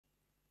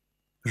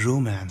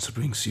Romance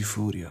brings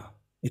euphoria,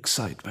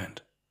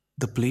 excitement,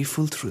 the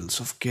playful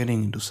thrills of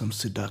getting into some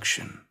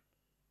seduction,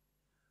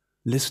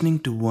 listening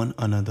to one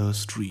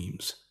another's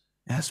dreams,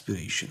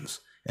 aspirations,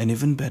 and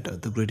even better,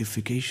 the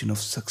gratification of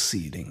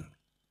succeeding,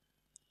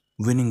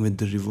 winning with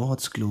the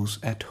rewards close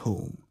at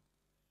home.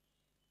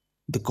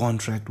 The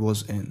contract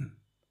was in,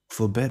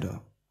 for better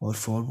or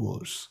for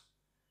worse.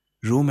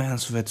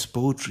 Romance weds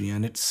poetry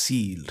and it's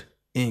sealed,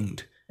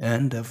 inked,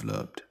 and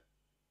developed.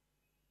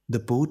 The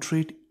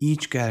portrait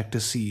each character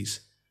sees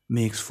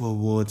makes for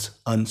words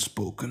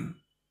unspoken.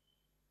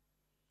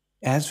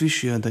 As we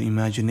share the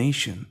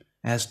imagination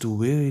as to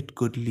where it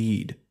could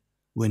lead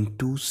when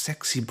two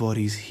sexy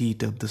bodies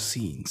heat up the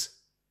scenes,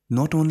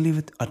 not only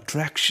with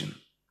attraction,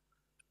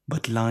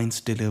 but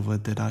lines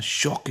delivered that are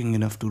shocking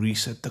enough to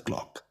reset the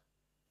clock.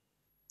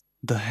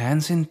 The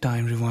hands in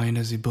time rewind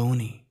as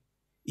Ebony,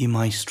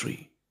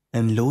 Emistry,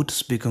 and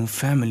Lotus become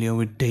familiar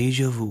with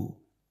deja vu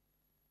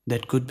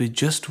that could be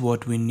just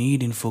what we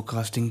need in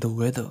forecasting the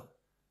weather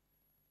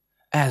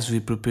as we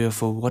prepare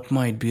for what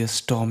might be a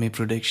stormy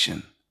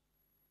prediction.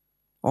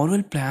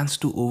 Orwell plans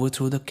to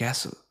overthrow the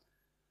castle,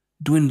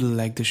 dwindle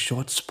like the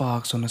short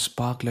sparks on a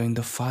sparkler in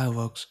the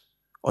fireworks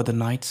or the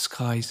night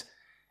skies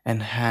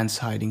and hands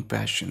hiding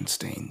passion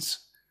stains.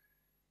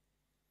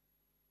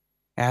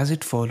 As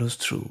it follows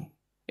through,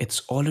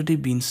 it's already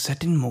been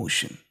set in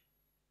motion,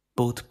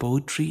 both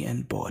poetry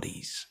and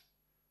bodies,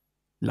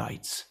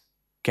 lights,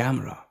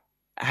 camera,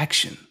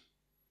 action.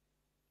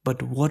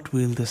 But what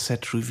will the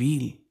set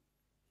reveal?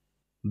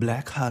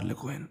 Black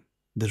Harlequin,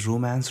 the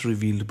Romance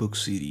Revealed book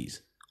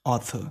series,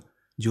 author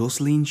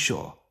Jocelyn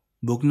Shaw,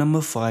 book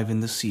number 5 in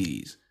the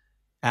series,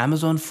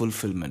 Amazon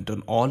fulfillment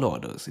on all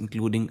orders,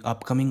 including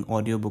upcoming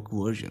audiobook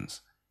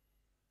versions.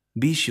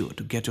 Be sure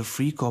to get a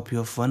free copy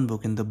of one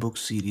book in the book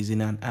series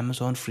in an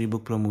Amazon free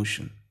book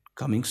promotion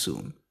coming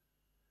soon.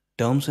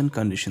 Terms and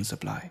conditions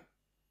apply.